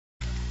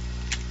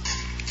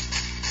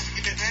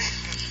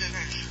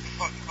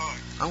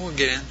I won't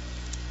get in.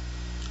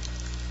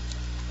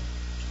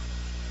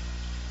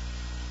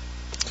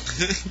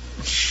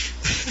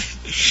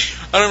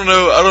 I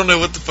don't know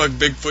what the fuck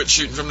Bigfoot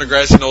shooting from the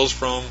grassy knoll's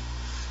from.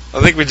 I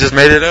think we just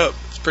made it up.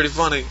 It's pretty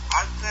funny.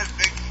 I said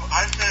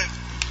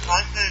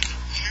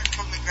shoot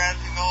from the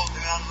grassy knoll,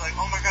 and I was like,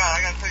 oh my god,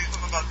 I gotta tell you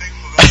something about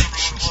Bigfoot. I don't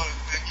remember what it was.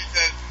 And you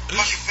said,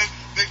 fucking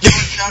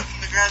Bigfoot shot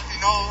from the grassy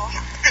knoll.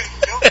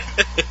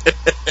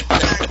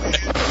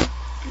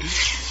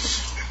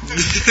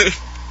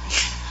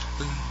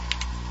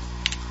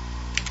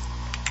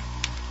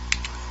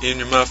 In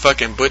your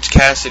motherfucking Butch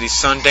Cassidy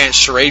Sundance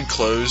charade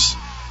clothes.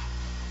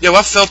 Yo,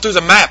 I fell through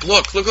the map.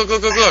 Look. Look.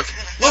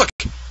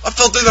 I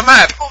fell through the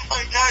map. Oh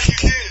my god, you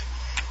did.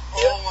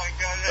 Oh my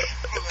god,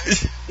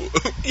 that's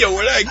Yo,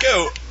 where'd I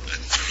go?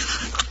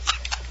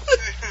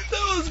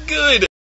 That was good.